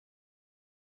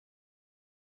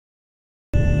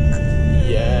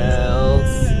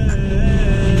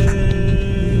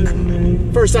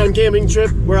First time camping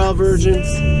trip, we're all virgins.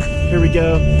 Here we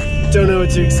go. Don't know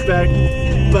what to expect,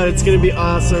 but it's gonna be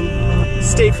awesome.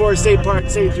 State Forest State Park,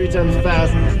 say it 3 times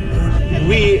fast.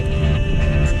 We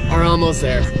are almost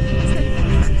there.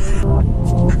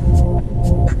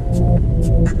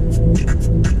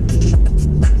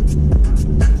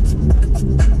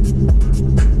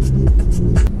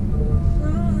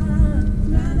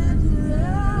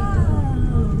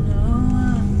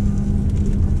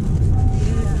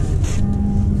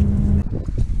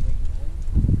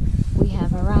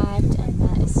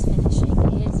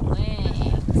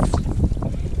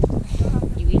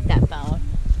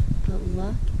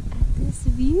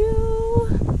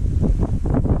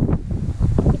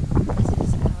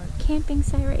 Camping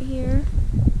site right here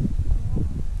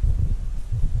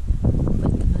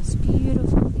with the most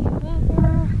beautiful view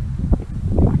ever.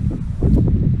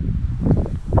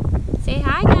 Say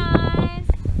hi, guys.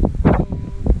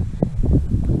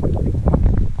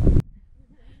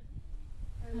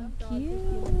 How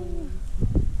cute.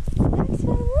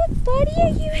 Maxwell, look, buddy, are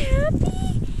you happy?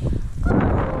 Oh,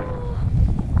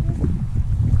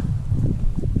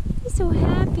 he's so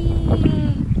happy.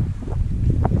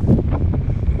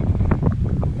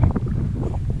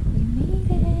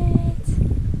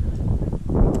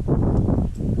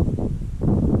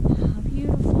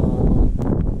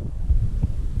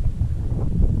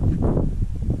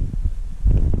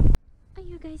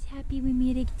 Happy we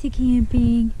made it to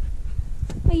camping.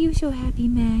 Are you so happy,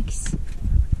 Max?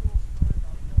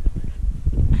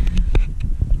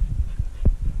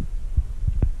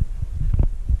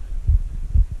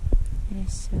 It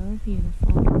is so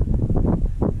beautiful.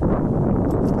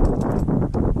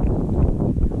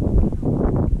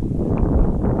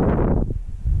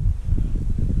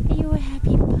 Are you a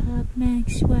happy pup,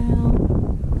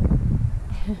 Maxwell?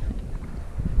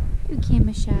 You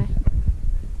camera shy.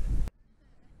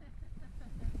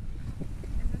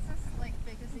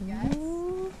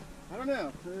 I don't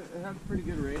know. It had a pretty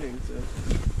good rating, so.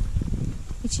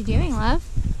 What you doing, love?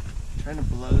 Trying to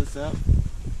blow this up.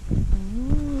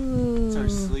 Ooh. It's our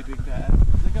sleeping pad.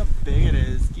 Look how big it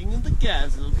is. King of the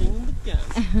castle, king of the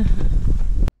castle.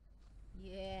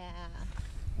 Yeah.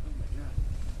 Oh my god.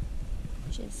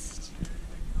 Just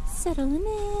settling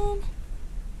in.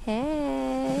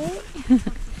 Hey.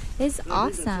 It's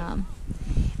awesome.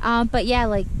 But yeah,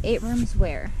 like 8 rooms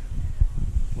where?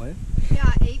 What?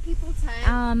 Yeah, 8 people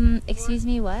tent. Excuse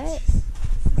me, what? This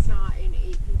is not an 8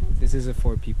 people tent. This is a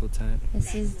 4 people tent.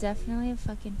 This is definitely a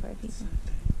fucking 4 people.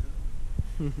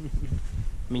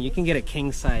 I mean, you can get a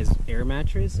king size air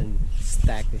mattress and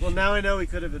stack this. Well, shit. now I know we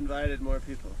could have invited more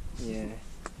people. Yeah.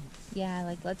 Yeah,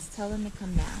 like let's tell them to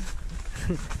come down.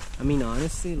 I mean,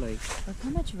 honestly, like. Look how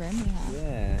much room we have.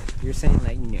 Yeah. You're saying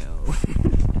like no.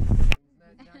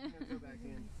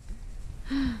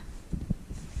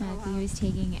 Matthew is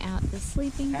taking out the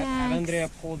sleeping bags. Have Andrea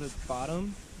pull the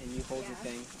bottom and you hold the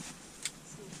thing.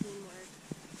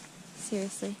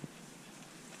 Seriously.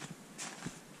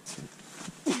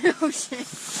 Oh shit.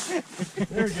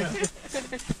 There we go.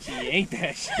 She ate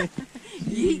that shit.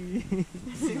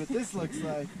 See what this looks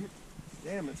like.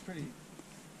 Damn, it's pretty.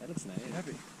 That looks nice.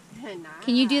 Heavy.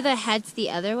 Can you do the heads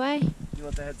the other way? You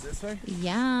want the heads this way?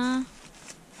 Yeah.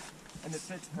 And it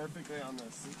fits perfectly on the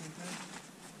sleeping pad.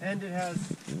 And it has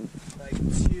like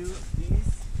 2 of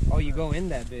these. Oh, you go in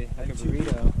that bit like a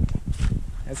burrito.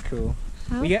 That's cool.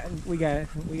 How? We got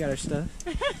our stuff.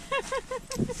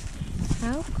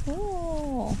 How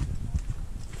cool.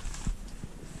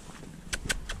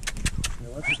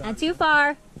 Not too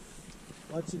far.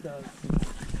 Watch it down.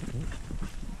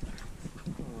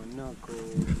 Oh, not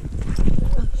cool.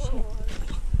 Oh shit.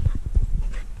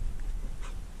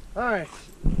 All right.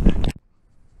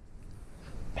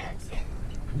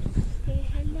 Say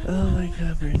hello. Oh my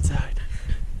god, we're inside.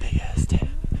 Big ass tent.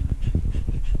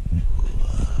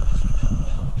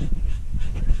 Whoa.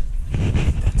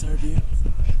 That's our view.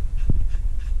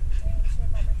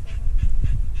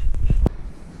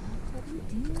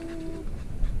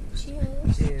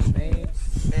 Cheers. Cheers, mate.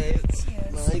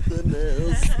 It's like the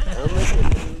mills.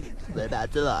 We're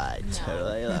about to lie.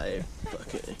 Totally lie.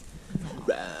 Okay.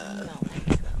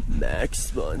 Max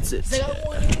sponsors.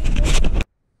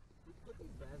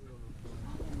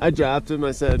 I dropped him.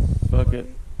 I said, fuck it.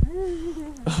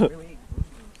 This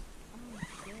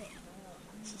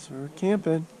is where we're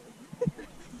camping.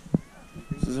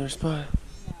 This is our spot.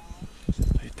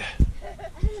 Look at that.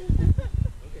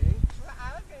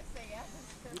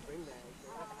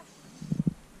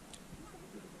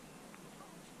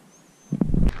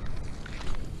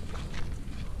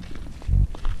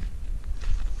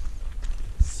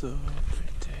 So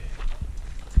pretty.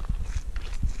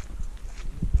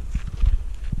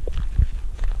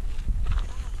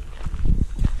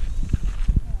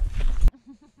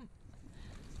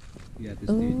 Yeah, this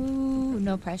Ooh,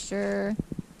 no pressure.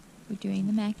 We're doing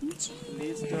the mac and cheese.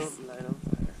 Please don't light on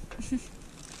fire.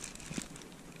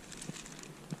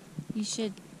 You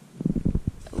should.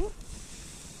 Ooh.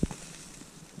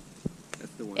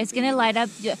 That's the one. It's gonna light up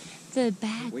the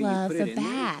bag, Wait, you love. put The it in there?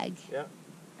 bag. Yeah.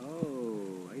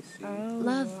 Oh, I see.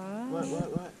 Love.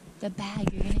 What? The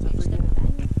bag. You're gonna catch the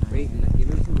bag. Wait, give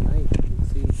me some light. I can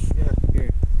see. Yeah. Here.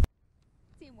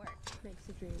 Teamwork. Makes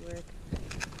the dream work.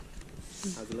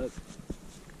 How's it look?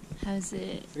 How's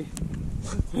it?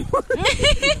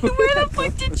 Where the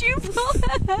fuck did you pull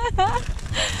that?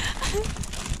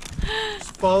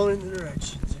 Just following the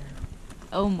directions here.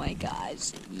 Oh my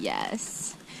gosh.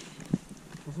 Yes.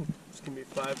 It's gonna be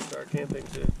 5-star camping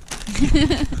too.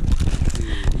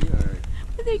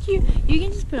 But they're cute. You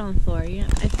can just put it on the floor. You know,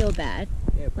 I feel bad.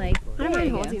 Yeah, Like, I don't there mind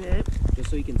you go. holding it. just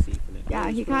so you can see from it. Yeah,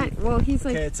 he got. Well, he's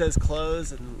like. Okay, it says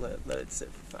close and let it sit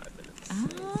for 5 minutes.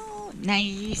 Oh,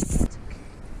 nice.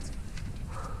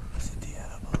 C'est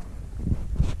diable.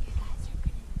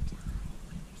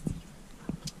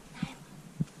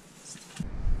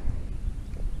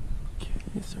 Okay,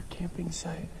 it's our camping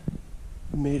site.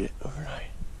 We made it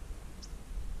overnight.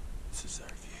 This is our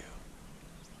view.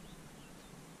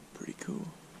 Pretty cool.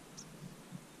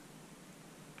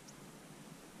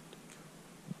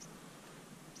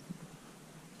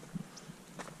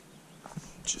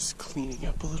 Just cleaning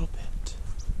up a little bit.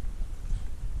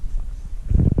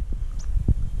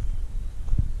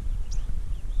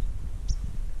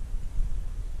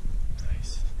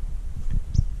 Nice.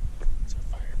 It's our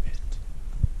fire pit.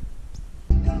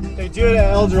 They do it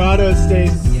at El Dorado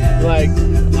Estates. Like,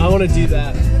 I want to do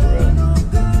that.